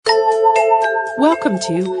Welcome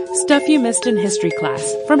to Stuff You Missed in History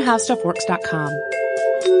Class from HowStuffWorks.com.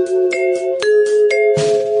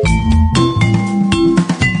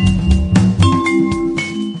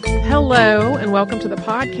 Hello, and welcome to the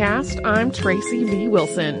podcast. I'm Tracy V.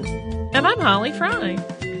 Wilson. And I'm Holly Fry.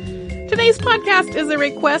 Today's podcast is a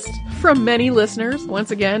request from many listeners,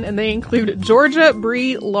 once again, and they include Georgia,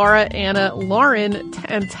 Bree, Laura, Anna, Lauren,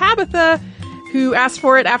 and Tabitha, who asked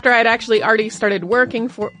for it after I'd actually already started working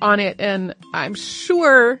on it, and I'm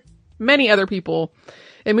sure many other people.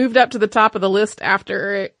 It moved up to the top of the list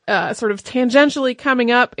after sort of tangentially coming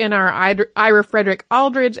up in our Ira Frederick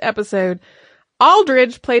Aldridge episode.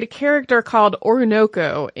 Aldridge played a character called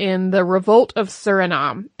Orinoco in The Revolt of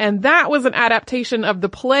Suriname, and that was an adaptation of the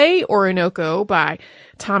play Orinoco by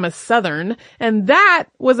Thomas Southern, and that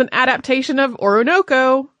was an adaptation of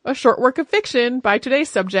Orinoco, a short work of fiction by today's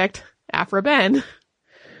subject, Aphra Behn.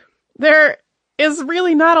 There is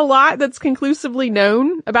really not a lot that's conclusively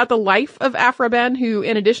known about the life of Aphra Behn, who,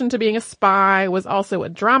 in addition to being a spy, was also a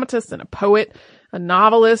dramatist and a poet, a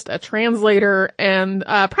novelist, a translator, and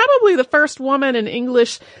probably the first woman in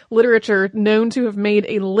English literature known to have made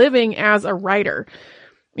a living as a writer.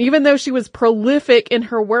 Even though she was prolific in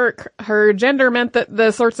her work, her gender meant that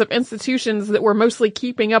the sorts of institutions that were mostly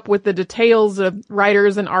keeping up with the details of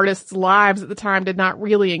writers' and artists' lives at the time did not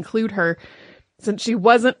really include her. Since she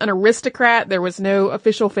wasn't an aristocrat, there was no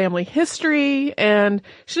official family history, and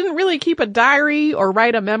she didn't really keep a diary or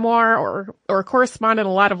write a memoir or correspond in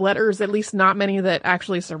a lot of letters, at least not many that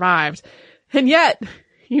actually survived. And yet,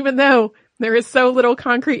 even though there is so little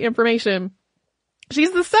concrete information,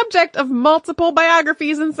 she's the subject of multiple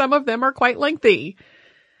biographies, and some of them are quite lengthy.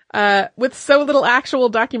 With so little actual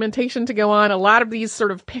documentation to go on, a lot of these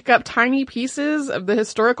sort of pick up tiny pieces of the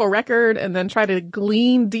historical record and then try to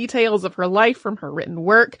glean details of her life from her written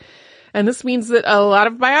work. And this means that a lot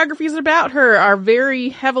of biographies about her are very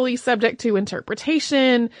heavily subject to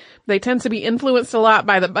interpretation. They tend to be influenced a lot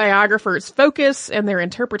by the biographer's focus and their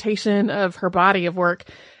interpretation of her body of work.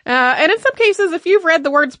 And in some cases, if you've read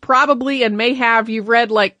the words probably and may have, you've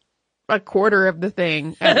read like a quarter of the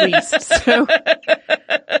thing, at least. So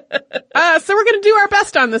we're going to do our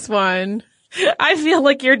best on this one. I feel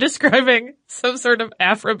like you're describing some sort of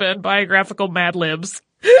Aphra Behn biographical Mad Libs.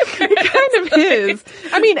 It kind of is.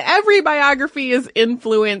 I mean, every biography is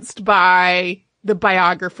influenced by the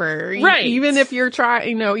biographer. Right. Even if you're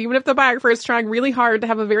even if the biographer is trying really hard to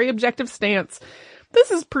have a very objective stance.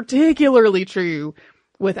 This is particularly true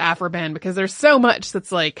with Aphra Behn because there's so much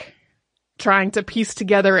that's like trying to piece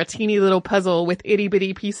together a teeny little puzzle with itty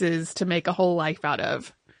bitty pieces to make a whole life out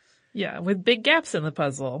of. Yeah, with big gaps in the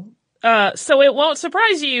puzzle. So it won't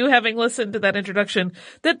surprise you, having listened to that introduction,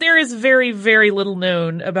 that there is very, very little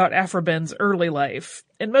known about Aphra Behn's early life.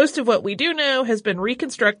 And most of what we do know has been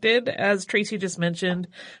reconstructed, as Tracy just mentioned,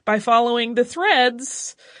 by following the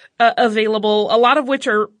threads available, a lot of which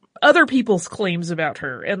are other people's claims about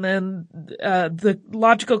her, and then the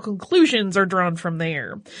logical conclusions are drawn from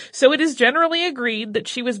there. So it is generally agreed that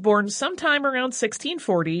she was born sometime around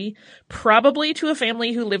 1640, probably to a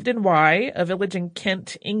family who lived in Wye, a village in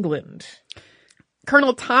Kent, England.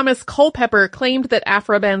 Colonel Thomas Culpeper claimed that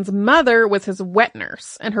Aphra Behn's mother was his wet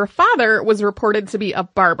nurse, and her father was reported to be a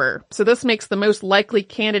barber. So this makes the most likely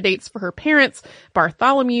candidates for her parents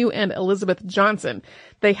Bartholomew and Elizabeth Johnson.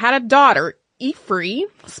 They had a daughter, Aphra,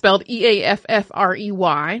 spelled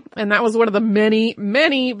E-A-F-F-R-E-Y, and that was one of the many,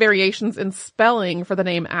 many variations in spelling for the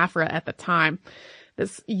name Aphra at the time.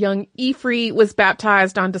 This young Aphra was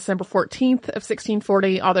baptized on December 14th of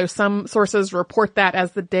 1640, although some sources report that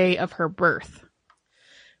as the day of her birth.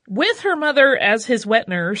 With her mother as his wet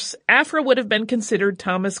nurse, Aphra would have been considered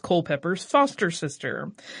Thomas Culpeper's foster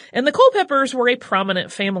sister, and the Culpepers were a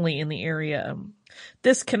prominent family in the area.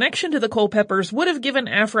 This connection to the Culpepers would have given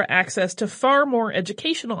Aphra access to far more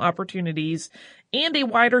educational opportunities and a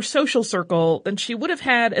wider social circle than she would have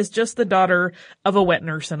had as just the daughter of a wet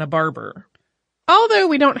nurse and a barber. Although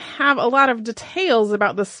we don't have a lot of details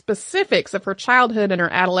about the specifics of her childhood and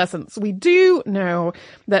her adolescence, we do know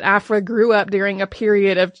that Aphra grew up during a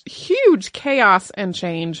period of huge chaos and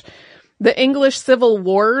change. The English Civil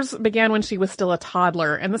Wars began when she was still a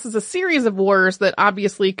toddler, and this is a series of wars that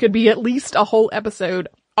obviously could be at least a whole episode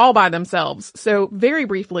all by themselves. So very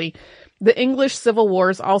briefly, the English Civil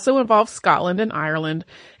Wars also involved Scotland and Ireland,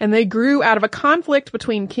 and they grew out of a conflict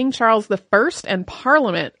between King Charles I and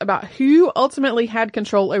Parliament about who ultimately had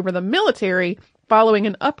control over the military following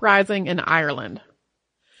an uprising in Ireland.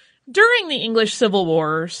 During the English Civil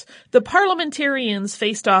Wars, the parliamentarians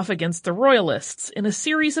faced off against the royalists in a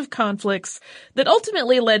series of conflicts that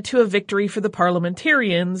ultimately led to a victory for the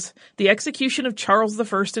parliamentarians, the execution of Charles I in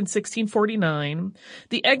 1649,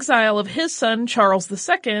 the exile of his son Charles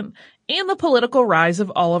II, and the political rise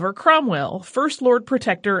of Oliver Cromwell, First Lord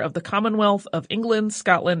Protector of the Commonwealth of England,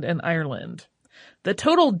 Scotland, and Ireland. The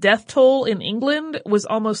total death toll in England was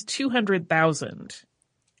almost 200,000.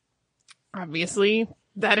 Obviously,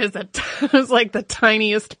 that is was like the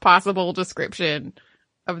tiniest possible description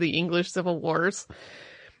of the English Civil Wars.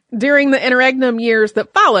 During the interregnum years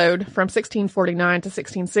that followed, from 1649 to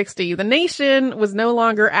 1660, the nation was no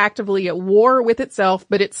longer actively at war with itself,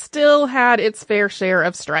 but it still had its fair share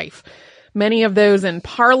of strife. Many of those in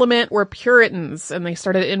Parliament were Puritans, and they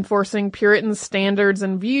started enforcing Puritan standards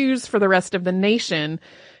and views for the rest of the nation.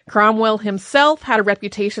 Cromwell himself had a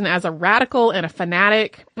reputation as a radical and a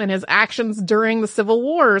fanatic, and his actions during the Civil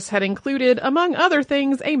Wars had included, among other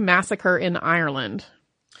things, a massacre in Ireland.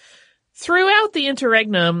 Throughout the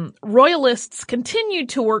interregnum, royalists continued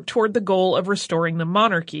to work toward the goal of restoring the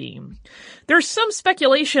monarchy. There's some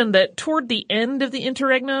speculation that toward the end of the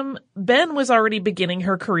interregnum, Behn was already beginning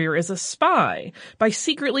her career as a spy by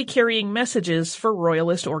secretly carrying messages for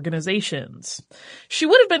royalist organizations. She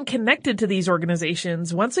would have been connected to these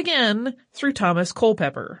organizations once again through Thomas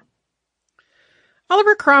Culpeper.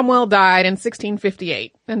 Oliver Cromwell died in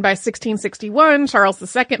 1658, and by 1661, Charles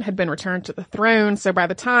II had been returned to the throne, so by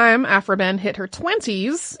the time Aphra Behn hit her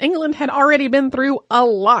 20s, England had already been through a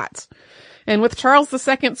lot. And with Charles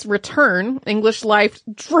II's return, English life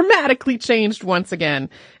dramatically changed once again.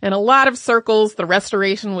 In a lot of circles, the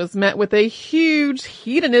restoration was met with a huge,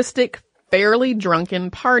 hedonistic, fairly drunken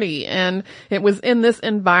party, and it was in this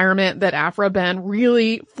environment that Aphra Behn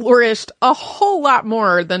really flourished a whole lot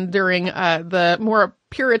more than during the more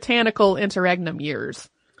puritanical interregnum years.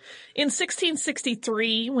 In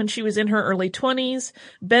 1663, when she was in her early 20s,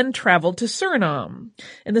 Behn traveled to Suriname,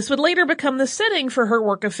 and this would later become the setting for her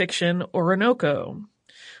work of fiction, Orinoco.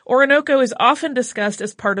 Orinoco is often discussed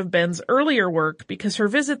as part of Behn's earlier work because her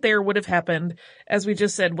visit there would have happened, as we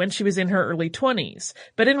just said, when she was in her early 20s.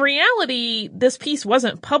 But in reality, this piece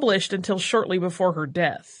wasn't published until shortly before her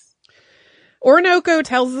death. Orinoco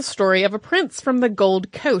tells the story of a prince from the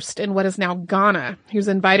Gold Coast in what is now Ghana, who's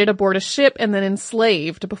invited aboard a ship and then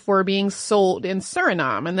enslaved before being sold in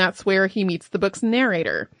Suriname, and that's where he meets the book's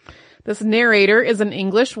narrator. This narrator is an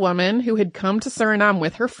English woman who had come to Suriname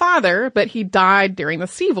with her father, but he died during the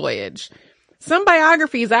sea voyage. Some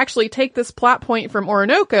biographies actually take this plot point from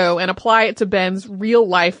Orinoco and apply it to Behn's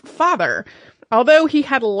real-life father. Although he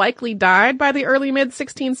had likely died by the early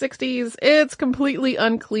mid-1660s, it's completely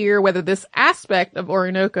unclear whether this aspect of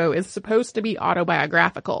Orinoco is supposed to be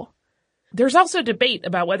autobiographical. There's also debate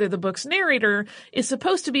about whether the book's narrator is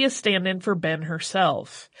supposed to be a stand-in for Behn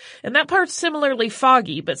herself. And that part's similarly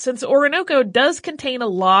foggy, but since Orinoco does contain a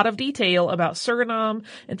lot of detail about Suriname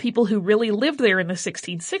and people who really lived there in the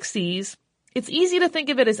 1660s, it's easy to think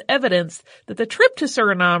of it as evidence that the trip to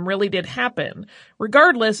Suriname really did happen,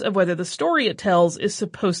 regardless of whether the story it tells is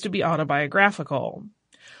supposed to be autobiographical.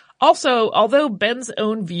 Also, although Behn's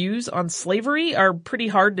own views on slavery are pretty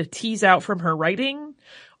hard to tease out from her writing,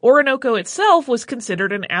 Orinoco itself was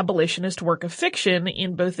considered an abolitionist work of fiction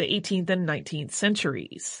in both the 18th and 19th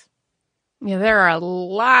centuries. Yeah, there are a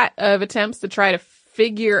lot of attempts to try to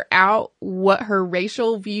figure out what her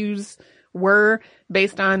racial views were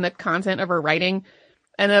based on the content of her writing.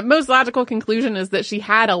 And the most logical conclusion is that she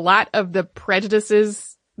had a lot of the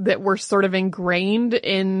prejudices that were sort of ingrained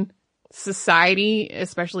in society,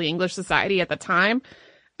 especially English society at the time.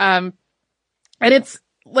 And it's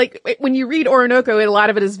like, when you read Orinoco, a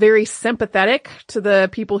lot of it is very sympathetic to the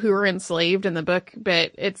people who were enslaved in the book,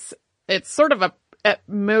 but it's sort of at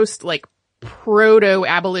most, like,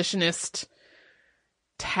 proto-abolitionist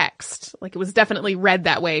text. Like, it was definitely read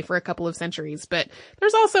that way for a couple of centuries, but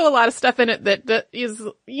there's also a lot of stuff in it that is,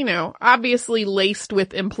 you know, obviously laced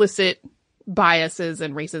with implicit biases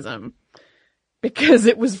and racism, because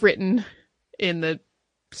it was written in the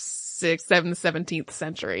 6th, 7th, 17th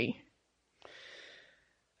century.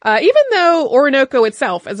 Even though Orinoco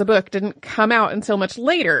itself as a book didn't come out until much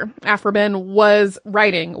later, Aphra Behn was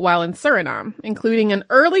writing while in Suriname, including an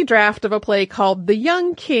early draft of a play called The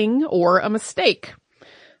Young King or A Mistake.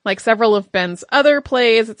 Like several of Behn's other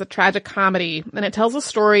plays, it's a tragic comedy, and it tells a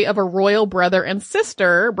story of a royal brother and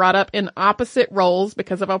sister brought up in opposite roles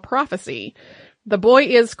because of a prophecy. The boy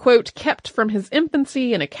is, quote, kept from his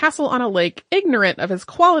infancy in a castle on a lake, ignorant of his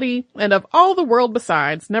quality and of all the world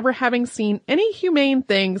besides, never having seen any humane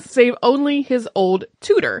things save only his old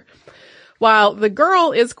tutor. while the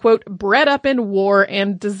girl is, quote, bred up in war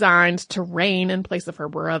and designed to reign in place of her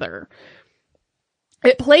brother.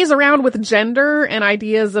 It plays around with gender and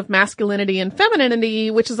ideas of masculinity and femininity,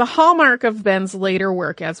 which is a hallmark of Behn's later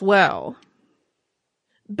work as well.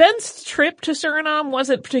 Behn's trip to Suriname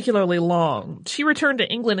wasn't particularly long. She returned to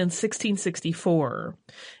England in 1664.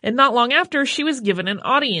 And not long after, she was given an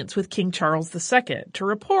audience with King Charles II to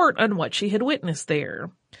report on what she had witnessed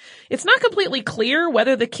there. It's not completely clear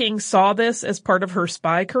whether the king saw this as part of her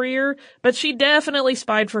spy career, but she definitely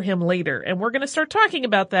spied for him later, and we're going to start talking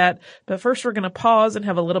about that, but first we're going to pause and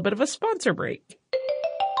have a little bit of a sponsor break.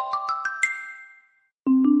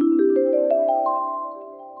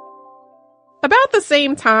 About the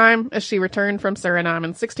same time as she returned from Suriname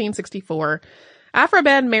in 1664, Aphra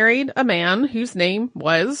Behn married a man whose name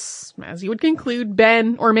was, as you would conclude,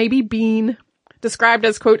 Behn, or maybe Behn, described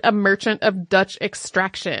as, quote, a merchant of Dutch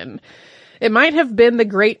extraction. It might have been the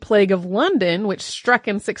Great Plague of London, which struck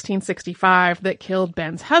in 1665, that killed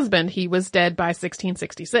Behn's husband. He was dead by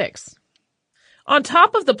 1666. On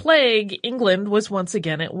top of the plague, England was once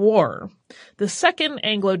again at war. The Second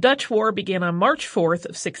Anglo-Dutch War began on March 4th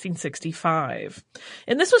of 1665.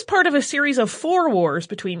 And this was part of a series of 4 wars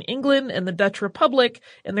between England and the Dutch Republic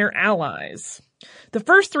and their allies. The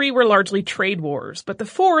first 3 were largely trade wars, but the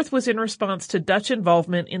 4th was in response to Dutch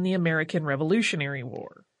involvement in the American Revolutionary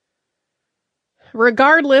War.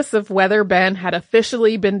 Regardless of whether Behn had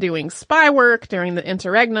officially been doing spy work during the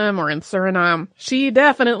interregnum or in Suriname, she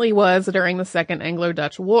definitely was during the Second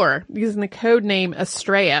Anglo-Dutch War, using the code name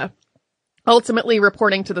Estrella. Ultimately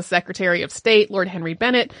reporting to the Secretary of State, Lord Henry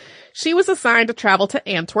Bennet, she was assigned to travel to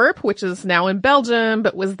Antwerp, which is now in Belgium,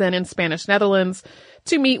 but was then in Spanish Netherlands,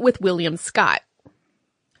 to meet with William Scott.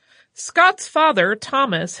 Scott's father,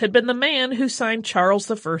 Thomas, had been the man who signed Charles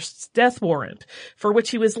I's death warrant, for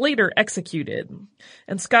which he was later executed.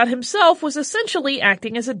 And Scott himself was essentially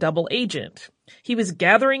acting as a double agent. He was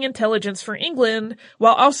gathering intelligence for England,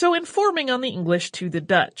 while also informing on the English to the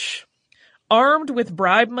Dutch. Armed with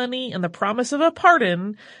bribe money and the promise of a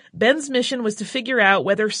pardon, Behn's mission was to figure out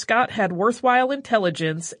whether Scott had worthwhile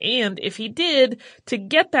intelligence, and if he did, to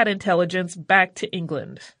get that intelligence back to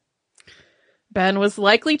England. Behn was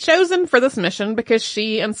likely chosen for this mission because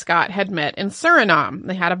she and Scott had met in Suriname.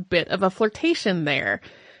 They had a bit of a flirtation there.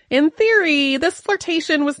 In theory, this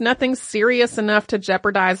flirtation was nothing serious enough to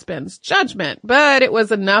jeopardize Behn's judgment, but it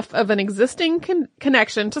was enough of an existing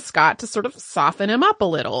connection to Scott to sort of soften him up a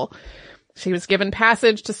little. She was given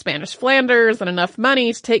passage to Spanish Flanders and enough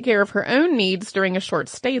money to take care of her own needs during a short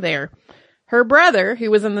stay there. Her brother,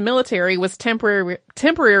 who was in the military, was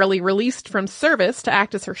temporarily released from service to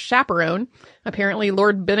act as her chaperone. Apparently,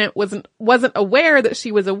 Lord Bennet wasn't aware that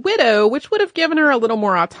she was a widow, which would have given her a little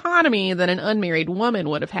more autonomy than an unmarried woman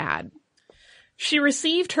would have had. She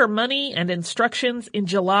received her money and instructions in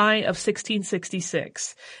July of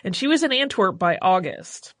 1666, and she was in Antwerp by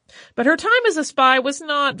August. But her time as a spy was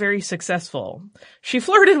not very successful. She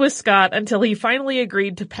flirted with Scott until he finally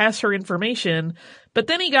agreed to pass her information, but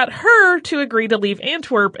then he got her to agree to leave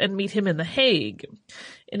Antwerp and meet him in The Hague.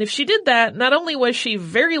 And if she did that, not only was she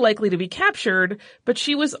very likely to be captured, but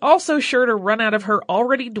she was also sure to run out of her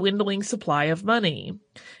already dwindling supply of money.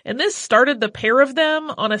 And this started the pair of them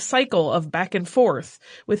on a cycle of back and forth,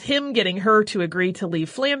 with him getting her to agree to leave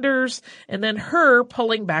Flanders, and then her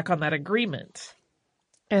pulling back on that agreement.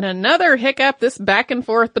 And another hiccup, this back and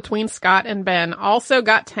forth between Scott and Behn also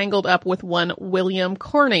got tangled up with one William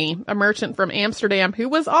Corney, a merchant from Amsterdam who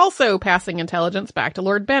was also passing intelligence back to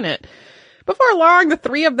Lord Bennet. Before long, the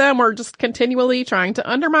 3 of them were just continually trying to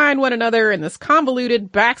undermine one another in this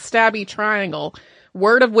convoluted, backstabby triangle,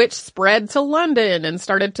 word of which spread to London and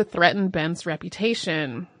started to threaten Behn's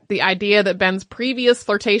reputation. The idea that Behn's previous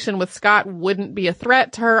flirtation with Scott wouldn't be a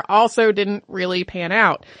threat to her also didn't really pan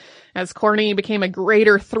out. As Corney became a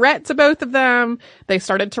greater threat to both of them, they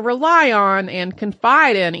started to rely on and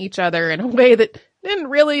confide in each other in a way that didn't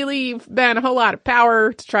really leave Behn a whole lot of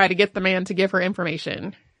power to try to get the man to give her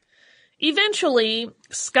information. Eventually,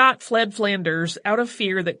 Scott fled Flanders out of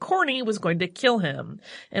fear that Corney was going to kill him.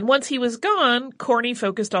 And once he was gone, Corney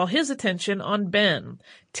focused all his attention on Behn,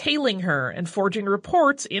 tailing her and forging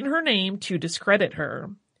reports in her name to discredit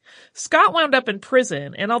her. Scott wound up in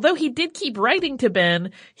prison, and although he did keep writing to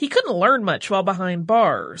Behn, he couldn't learn much while behind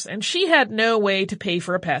bars, and she had no way to pay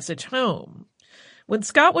for a passage home. When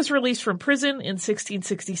Scott was released from prison in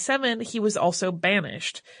 1667, he was also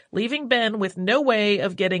banished, leaving Behn with no way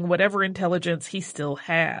of getting whatever intelligence he still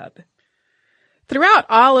had. Throughout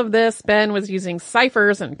all of this, Behn was using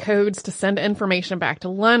ciphers and codes to send information back to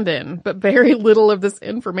London, but very little of this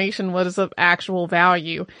information was of actual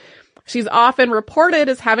value. She's often reported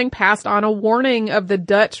as having passed on a warning of the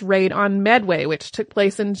Dutch raid on Medway, which took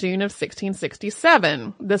place in June of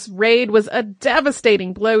 1667. This raid was a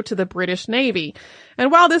devastating blow to the British Navy.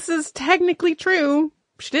 And while this is technically true,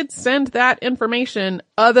 she did send that information.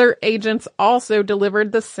 Other agents also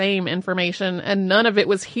delivered the same information, and none of it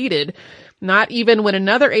was heeded. Not even when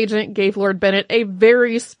another agent gave Lord Bennet a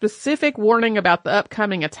very specific warning about the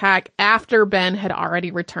upcoming attack after Behn had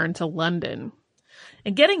already returned to London.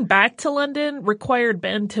 And getting back to London required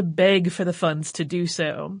Behn to beg for the funds to do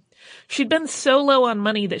so. She'd been so low on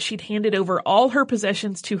money that she'd handed over all her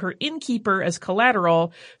possessions to her innkeeper as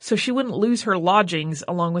collateral so she wouldn't lose her lodgings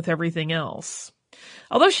along with everything else.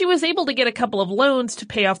 Although she was able to get a couple of loans to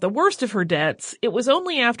pay off the worst of her debts, it was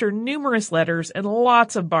only after numerous letters and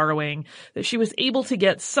lots of borrowing that she was able to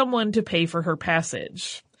get someone to pay for her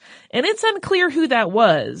passage. And it's unclear who that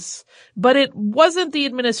was, but it wasn't the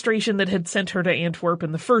administration that had sent her to Antwerp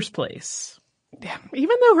in the first place.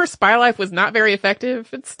 Even though her spy life was not very effective,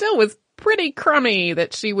 it still was pretty crummy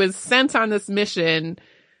that she was sent on this mission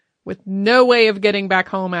with no way of getting back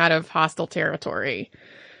home out of hostile territory.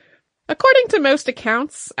 According to most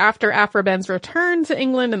accounts, after Aphra Behn's return to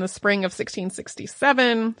England in the spring of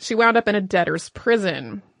 1667, she wound up in a debtor's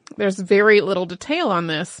prison. There's very little detail on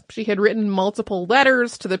this. She had written multiple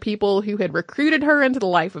letters to the people who had recruited her into the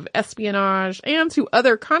life of espionage and to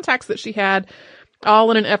other contacts that she had,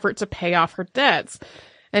 all in an effort to pay off her debts.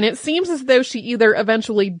 And it seems as though she either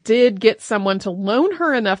eventually did get someone to loan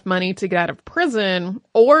her enough money to get out of prison,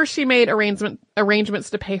 or she made arrangements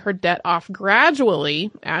to pay her debt off gradually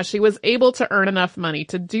as she was able to earn enough money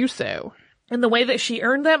to do so. And the way that she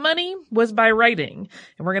earned that money was by writing.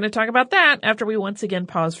 And we're going to talk about that after we once again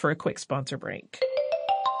pause for a quick sponsor break.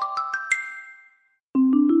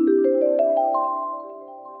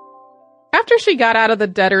 After she got out of the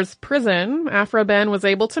debtor's prison, Aphra Behn was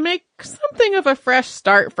able to make something of a fresh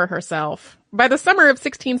start for herself. By the summer of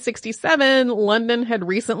 1667, London had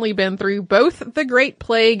recently been through both the Great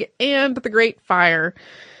Plague and the Great Fire.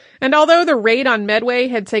 And although the raid on Medway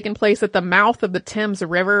had taken place at the mouth of the Thames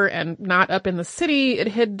River and not up in the city, it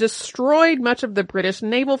had destroyed much of the British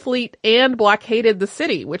naval fleet and blockaded the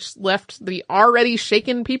city, which left the already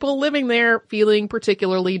shaken people living there feeling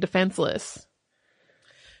particularly defenseless.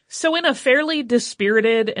 So in a fairly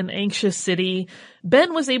dispirited and anxious city,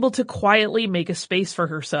 Behn was able to quietly make a space for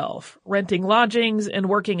herself, renting lodgings and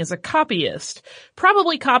working as a copyist,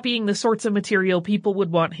 probably copying the sorts of material people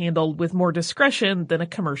would want handled with more discretion than a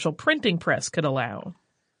commercial printing press could allow.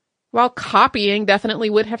 While copying definitely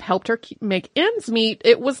would have helped her make ends meet,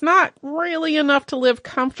 it was not really enough to live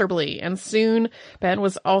comfortably, and soon Behn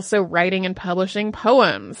was also writing and publishing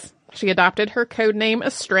poems. She adopted her code name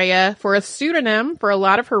Estrella for a pseudonym for a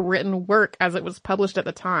lot of her written work as it was published at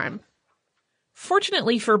the time.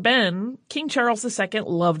 Fortunately for Behn, King Charles II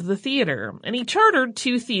loved the theater, and he chartered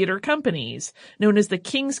 2 theater companies, known as the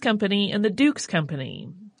King's Company and the Duke's Company.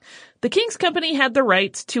 The King's Company had the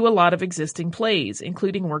rights to a lot of existing plays,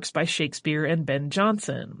 including works by Shakespeare and Ben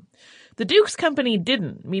Jonson. The Duke's Company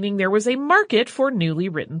didn't, meaning there was a market for newly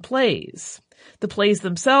written plays. The plays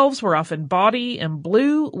themselves were often bawdy and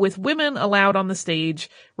blue, with women allowed on the stage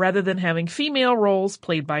rather than having female roles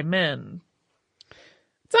played by men.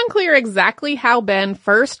 It's unclear exactly how Behn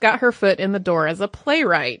first got her foot in the door as a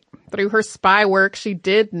playwright. Through her spy work, she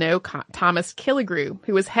did know Thomas Killigrew,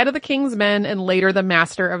 who was head of the King's Men and later the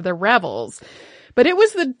master of the revels. But it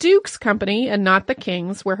was the Duke's Company and not the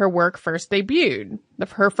King's where her work first debuted.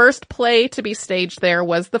 Her first play to be staged there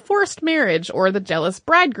was The Forced Marriage, or The Jealous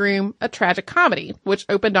Bridegroom, a tragic comedy, which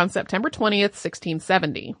opened on September 20th,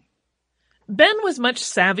 1670. Behn was much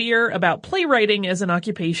savvier about playwriting as an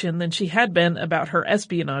occupation than she had been about her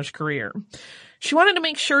espionage career. She wanted to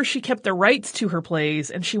make sure she kept the rights to her plays,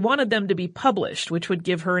 and she wanted them to be published, which would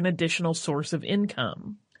give her an additional source of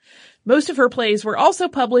income. Most of her plays were also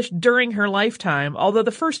published during her lifetime, although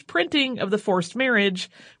the first printing of The Forced Marriage,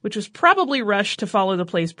 which was probably rushed to follow the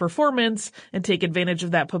play's performance and take advantage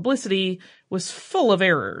of that publicity, was full of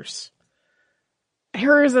errors.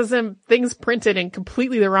 Errors as in things printed in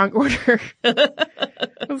completely the wrong order.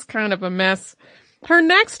 It was kind of a mess. Her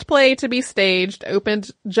next play to be staged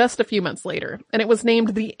opened just a few months later, and it was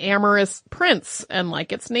named The Amorous Prince, and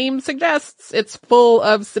like its name suggests, it's full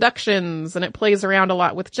of seductions, and it plays around a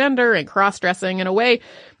lot with gender and cross-dressing in a way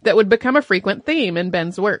that would become a frequent theme in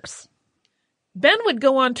Behn's works. Behn would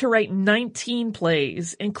go on to write 19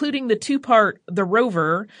 plays, including the 2-part The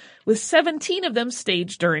Rover, with 17 of them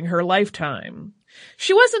staged during her lifetime.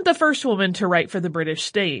 She wasn't the first woman to write for the British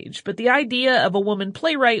stage, but the idea of a woman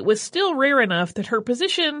playwright was still rare enough that her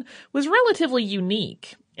position was relatively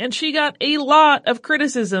unique. And she got a lot of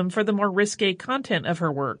criticism for the more risque content of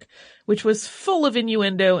her work, which was full of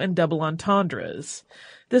innuendo and double entendres.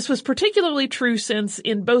 This was particularly true since,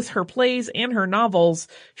 in both her plays and her novels,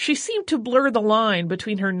 she seemed to blur the line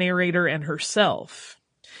between her narrator and herself.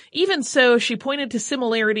 Even so, she pointed to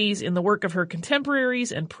similarities in the work of her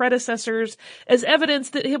contemporaries and predecessors as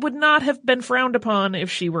evidence that it would not have been frowned upon if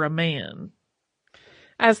she were a man.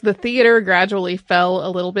 As the theater gradually fell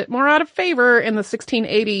a little bit more out of favor in the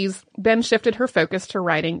 1680s, Behn shifted her focus to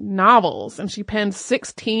writing novels, and she penned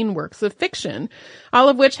 16 works of fiction, all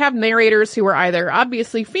of which have narrators who are either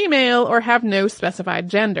obviously female or have no specified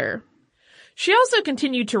gender. She also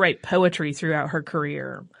continued to write poetry throughout her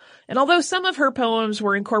career. And although some of her poems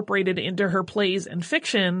were incorporated into her plays and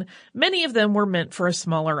fiction, many of them were meant for a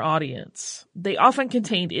smaller audience. They often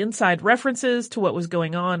contained inside references to what was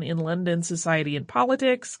going on in London society and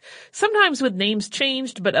politics, sometimes with names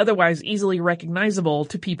changed but otherwise easily recognizable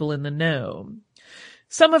to people in the know.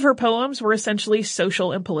 Some of her poems were essentially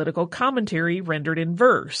social and political commentary rendered in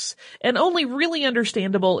verse, and only really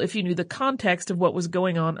understandable if you knew the context of what was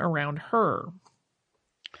going on around her.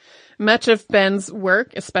 Much of Behn's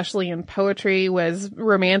work, especially in poetry, was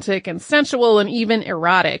romantic and sensual and even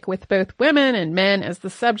erotic, with both women and men as the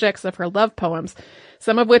subjects of her love poems,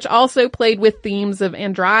 some of which also played with themes of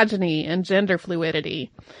androgyny and gender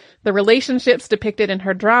fluidity. The relationships depicted in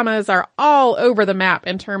her dramas are all over the map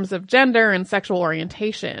in terms of gender and sexual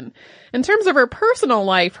orientation. In terms of her personal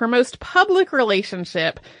life, her most public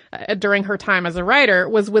relationship during her time as a writer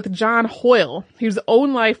was with John Hoyle, whose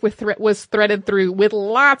own life was threaded through with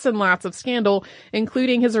lots and lots of scandal,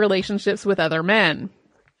 including his relationships with other men.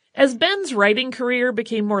 As Behn's writing career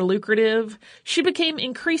became more lucrative, she became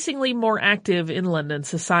increasingly more active in London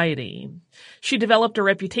society. She developed a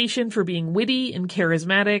reputation for being witty and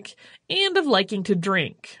charismatic, and of liking to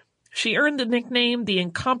drink. She earned the nickname the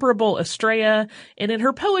incomparable Aphra, and in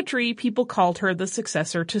her poetry, people called her the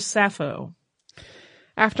successor to Sappho.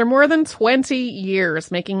 After more than 20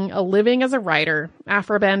 years making a living as a writer,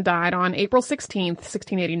 Aphra Behn died on April 16,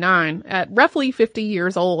 1689, at roughly 50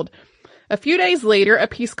 years old. A few days later, a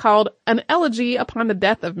piece called An Elegy Upon the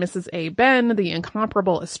Death of Mrs. A. Behn, the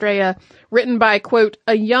Incomparable Aphra, written by, quote,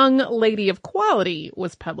 a young lady of quality,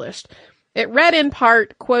 was published. It read in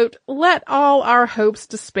part, quote, let all our hopes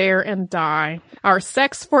despair and die. Our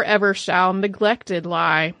sex forever shall neglected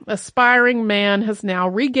lie. Aspiring man has now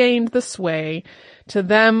regained the sway. To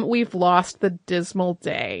them we've lost the dismal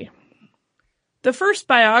day. The first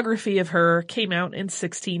biography of her came out in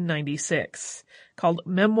 1696. Called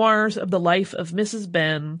Memoirs of the Life of Mrs.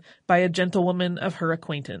 Behn by a Gentlewoman of Her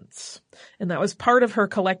Acquaintance. And that was part of her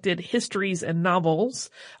collected Histories and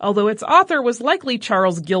Novels, although its author was likely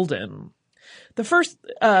Charles Gildon.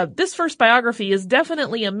 This first biography is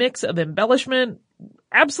definitely a mix of embellishment,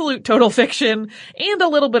 absolute total fiction, and a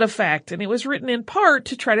little bit of fact, and it was written in part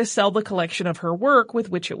to try to sell the collection of her work with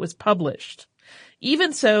which it was published.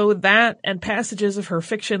 Even so, that and passages of her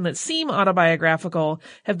fiction that seem autobiographical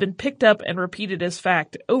have been picked up and repeated as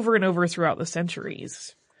fact over and over throughout the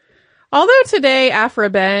centuries. Although today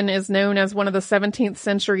Aphra Behn is known as one of the 17th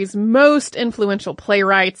century's most influential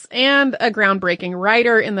playwrights and a groundbreaking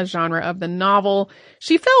writer in the genre of the novel,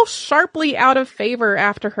 she fell sharply out of favor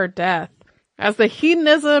after her death. As the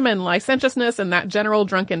hedonism and licentiousness and that general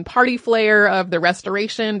drunken party flair of the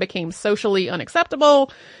Restoration became socially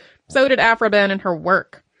unacceptable, so did Aphra Behn and her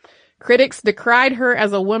work. Critics decried her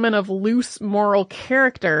as a woman of loose moral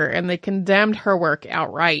character, and they condemned her work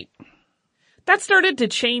outright. That started to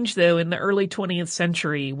change, though, in the early 20th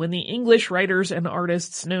century, when the English writers and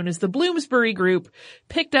artists known as the Bloomsbury Group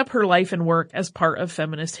picked up her life and work as part of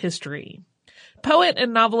feminist history. Poet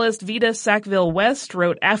and novelist Vida Sackville-West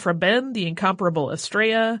wrote Aphra Behn, the Incomparable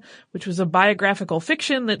Aphra, which was a biographical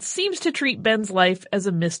fiction that seems to treat Behn's life as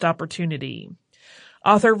a missed opportunity.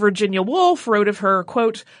 Author Virginia Woolf wrote of her,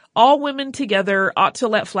 quote, all women together ought to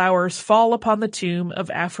let flowers fall upon the tomb of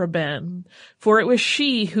Aphra Behn, for it was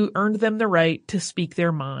she who earned them the right to speak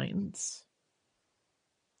their minds.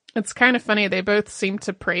 It's kind of funny. They both seem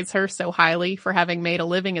to praise her so highly for having made a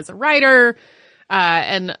living as a writer,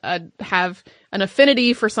 and have an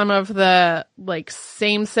affinity for some of the,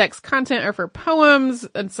 same-sex content of her poems,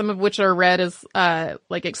 and some of which are read as,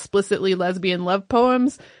 explicitly lesbian love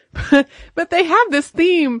poems. But they have this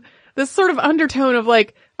theme, this sort of undertone of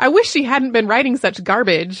I wish she hadn't been writing such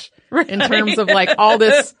garbage in terms of all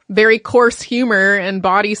this very coarse humor and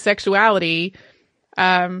body sexuality.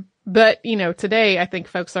 But today I think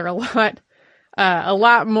folks are a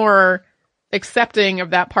lot more accepting of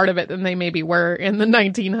that part of it than they maybe were in the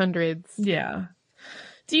 1900s. Yeah.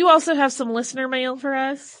 Do you also have some listener mail for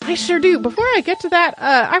us? I sure do. Before I get to that,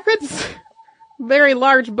 I read this very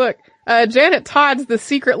large book. Janet Todd's The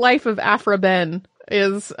Secret Life of Aphra Behn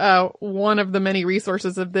is one of the many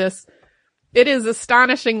resources of this. It is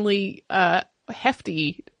astonishingly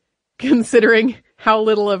hefty considering how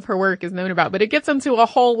little of her work is known about, but it gets into a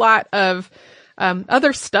whole lot of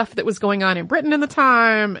other stuff that was going on in Britain in the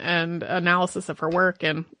time and analysis of her work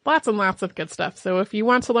and lots of good stuff. So if you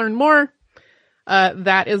want to learn more,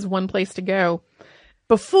 that is one place to go.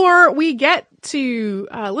 Before we get to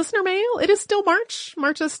listener mail, it is still March.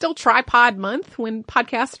 March is still Tripod Month when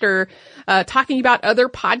podcasts are talking about other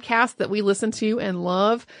podcasts that we listen to and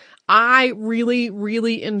love. I really,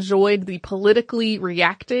 really enjoyed the Politically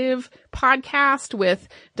Reactive podcast with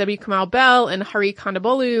W. Kamau Bell and Hari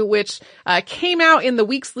Kondabolu, which came out in the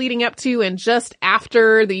weeks leading up to and just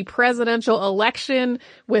after the presidential election,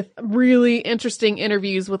 with really interesting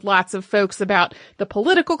interviews with lots of folks about the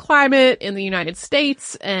political climate in the United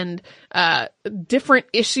States and different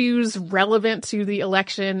issues relevant to the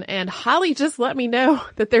election. And Holly just let me know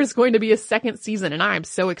that there's going to be a second season, and I'm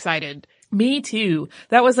so excited. Me too.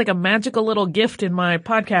 That was like a magical little gift in my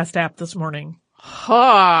podcast app this morning.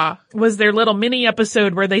 Was their little mini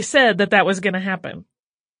episode where they said that was going to happen.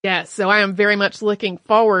 Yes, so I am very much looking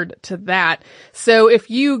forward to that. So if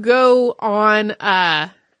you go on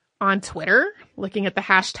Twitter, looking at the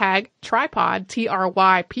hashtag Tripod,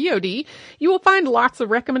 TRYPOD, you will find lots of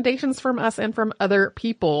recommendations from us and from other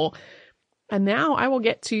people. And now I will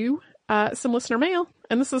get to some listener mail.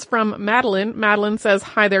 And this is from Madeline. Madeline says,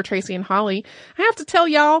 "Hi there, Tracy and Holly. I have to tell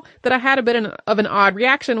y'all that I had a bit of an odd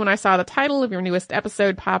reaction when I saw the title of your newest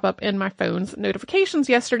episode pop up in my phone's notifications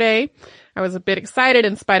yesterday. I was a bit excited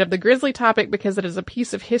in spite of the Grizzly topic because it is a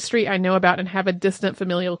piece of history I know about and have a distant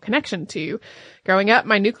familial connection to. Growing up,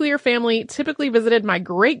 my nuclear family typically visited my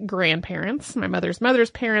great-grandparents, my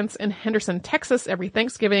mother's parents, in Henderson, Texas every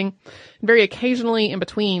Thanksgiving, and very occasionally in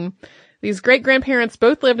between. These great-grandparents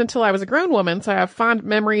both lived until I was a grown woman, so I have fond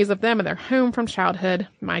memories of them and their home from childhood,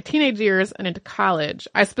 my teenage years, and into college.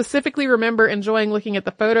 I specifically remember enjoying looking at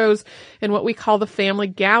the photos in what we call the family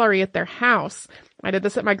gallery at their house. I did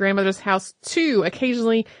this at my grandmother's house too,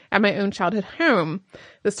 occasionally at my own childhood home.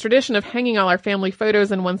 This tradition of hanging all our family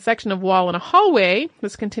photos in one section of wall in a hallway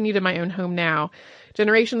has continued in my own home now.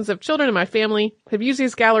 Generations of children in my family have used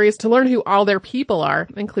these galleries to learn who all their people are,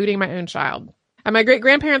 including my own child. At my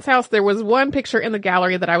great-grandparents' house, there was one picture in the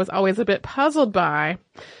gallery that I was always a bit puzzled by.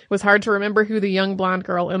 It was hard to remember who the young blonde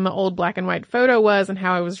girl in the old black and white photo was and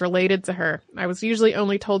how I was related to her. I was usually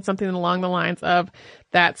only told something along the lines of,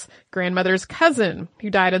 "That's grandmother's cousin who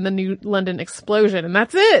died in the New London explosion," and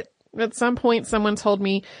that's it. At some point, someone told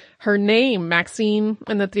me her name, Maxine,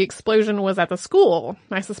 and that the explosion was at the school.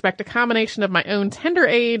 I suspect a combination of my own tender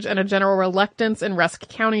age and a general reluctance in Rusk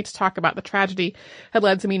County to talk about the tragedy had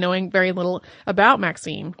led to me knowing very little about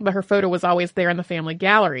Maxine, but her photo was always there in the family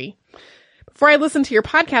gallery. Before I listened to your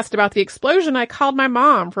podcast about the explosion, I called my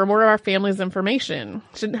mom for more of our family's information.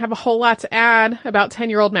 She didn't have a whole lot to add about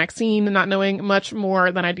 10-year-old Maxine, not knowing much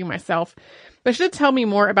more than I do myself. But she did tell me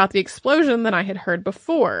more about the explosion than I had heard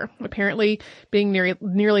before. Apparently, being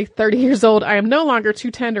nearly 30 years old, I am no longer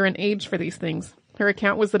too tender in age for these things. Her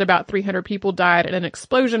account was that about 300 people died in an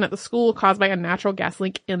explosion at the school caused by a natural gas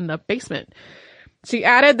leak in the basement. She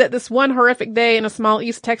added that this one horrific day in a small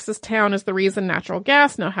East Texas town is the reason natural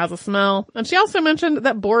gas now has a smell. And she also mentioned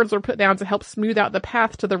that boards were put down to help smooth out the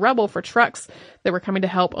path to the rubble for trucks that were coming to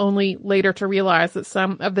help, only later to realize that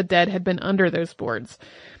some of the dead had been under those boards.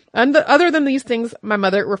 And other than these things, my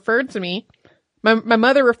mother referred me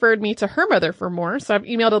to her mother for more, so I've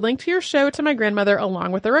emailed a link to your show to my grandmother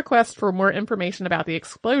along with a request for more information about the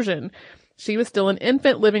explosion. She was still an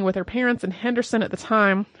infant living with her parents in Henderson at the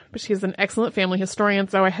time, but she is an excellent family historian,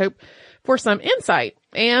 so I hope for some insight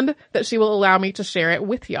and that she will allow me to share it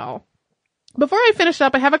with y'all. Before I finish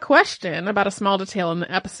up, I have a question about a small detail in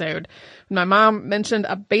the episode. When my mom mentioned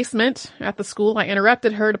a basement at the school, I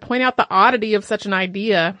interrupted her to point out the oddity of such an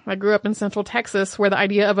idea. I grew up in Central Texas, where the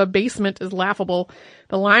idea of a basement is laughable.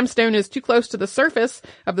 The limestone is too close to the surface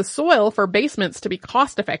of the soil for basements to be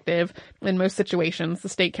cost-effective in most situations, the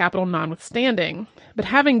state capital notwithstanding. But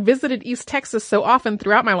having visited East Texas so often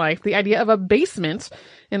throughout my life, the idea of a basement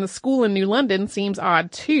in the school in New London seems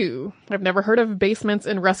odd too. I've never heard of basements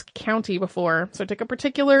in Rusk County before, so I took a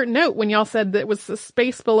particular note when y'all said that it was the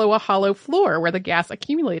space below a hollow floor where the gas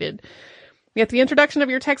accumulated. Yet the introduction of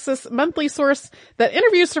your Texas Monthly source that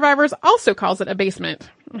interviews survivors also calls it a basement.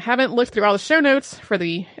 I haven't looked through all the show notes for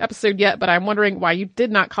the episode yet, but I'm wondering why you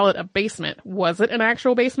did not call it a basement. Was it an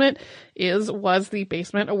actual basement? Was the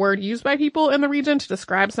basement a word used by people in the region to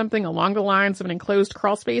describe something along the lines of an enclosed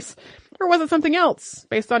crawl space? Or was it something else?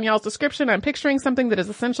 Based on y'all's description, I'm picturing something that is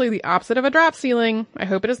essentially the opposite of a drop ceiling. I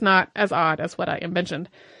hope it is not as odd as what I mentioned.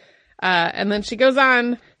 And then she goes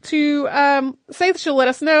on to say that she'll let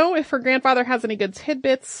us know if her grandfather has any good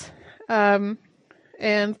tidbits. And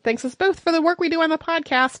thanks us both for the work we do on the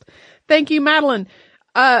podcast. Thank you, Madeline.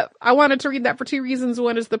 I wanted to read that for two reasons.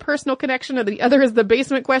 One is the personal connection, and the other is the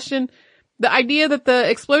basement question. The idea that the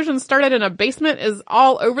explosion started in a basement is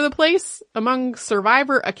all over the place among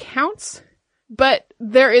survivor accounts, but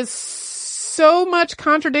there is so much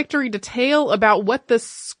contradictory detail about what the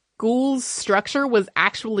school's structure was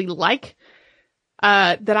actually like,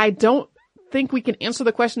 that I don't think we can answer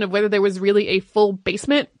the question of whether there was really a full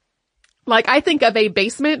basement. Like, I think of a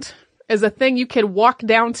basement as a thing you can walk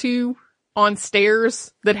down to on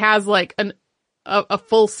stairs that has like a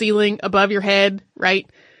full ceiling above your head, right?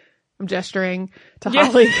 I'm gesturing to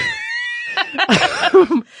Holly.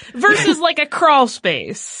 Versus like a crawl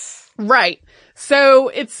space. Right. So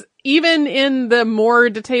it's even in the more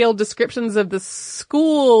detailed descriptions of the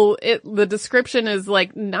school, the description is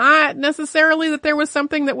like not necessarily that there was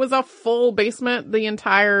something that was a full basement the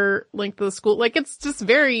entire length of the school. Like, it's just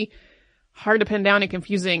very hard to pin down and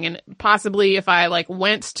confusing. And possibly if I like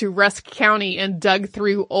went to Rusk County and dug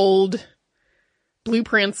through old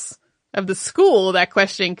blueprints of the school, that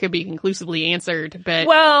question could be conclusively answered. But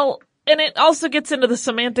well, and it also gets into the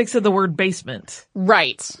semantics of the word basement.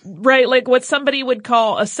 Right. Right. Like what somebody would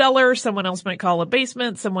call a cellar, someone else might call a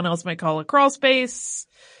basement, someone else might call a crawl space.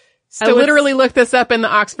 So I literally looked this up in the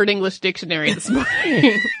Oxford English Dictionary this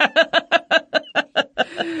morning.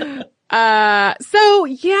 So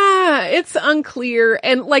yeah, it's unclear.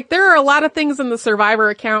 And like, there are a lot of things in the survivor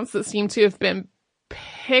accounts that seem to have been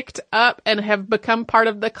picked up and have become part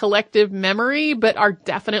of the collective memory, but are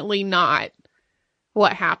definitely not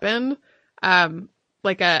what happened.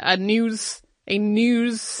 Like a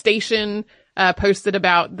news station, posted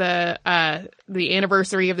about the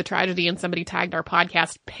anniversary of the tragedy, and somebody tagged our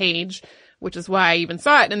podcast page, which is why I even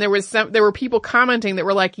saw it. And there were people commenting that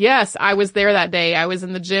were like, yes, I was there that day. I was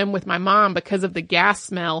in the gym with my mom because of the gas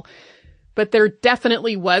smell. But there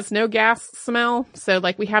definitely was no gas smell. So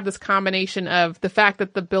like, we have this combination of the fact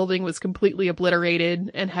that the building was completely obliterated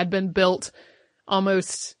and had been built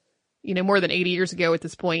almost, more than 80 years ago at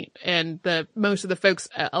this point. And most of the folks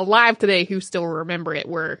alive today who still remember it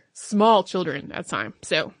were small children at the time.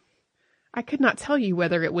 So I could not tell you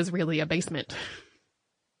whether it was really a basement.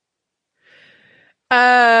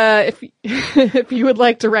 If you would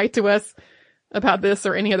like to write to us about this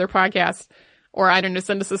or any other podcast, or I don't know,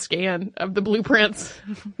 send us a scan of the blueprints,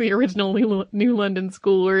 the original New London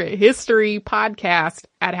School, or history podcast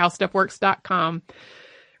at howstuffworks.com.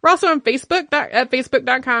 We're also on Facebook at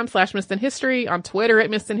facebook.com/missedinhistory, on Twitter at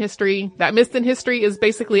missedinhistory. That Missed in History is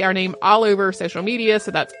basically our name all over social media.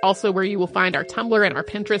 So that's also where you will find our Tumblr and our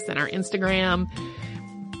Pinterest and our Instagram.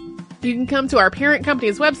 You can come to our parent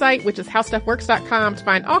company's website, which is howstuffworks.com, to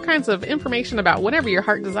find all kinds of information about whatever your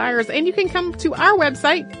heart desires. And you can come to our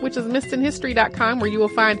website, which is missedinhistory.com, where you will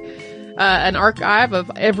find an archive of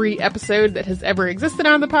every episode that has ever existed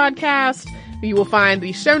on the podcast. You will find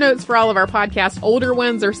the show notes for all of our podcasts. Older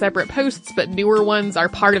ones are separate posts, but newer ones are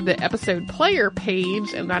part of the episode player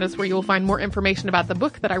page. And that is where you will find more information about the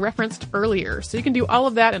book that I referenced earlier. So you can do all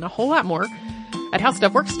of that and a whole lot more at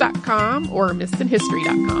howstuffworks.com or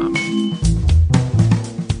missedinhistory.com.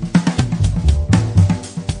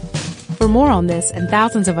 For more on this and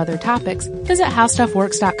thousands of other topics, visit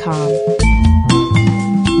howstuffworks.com.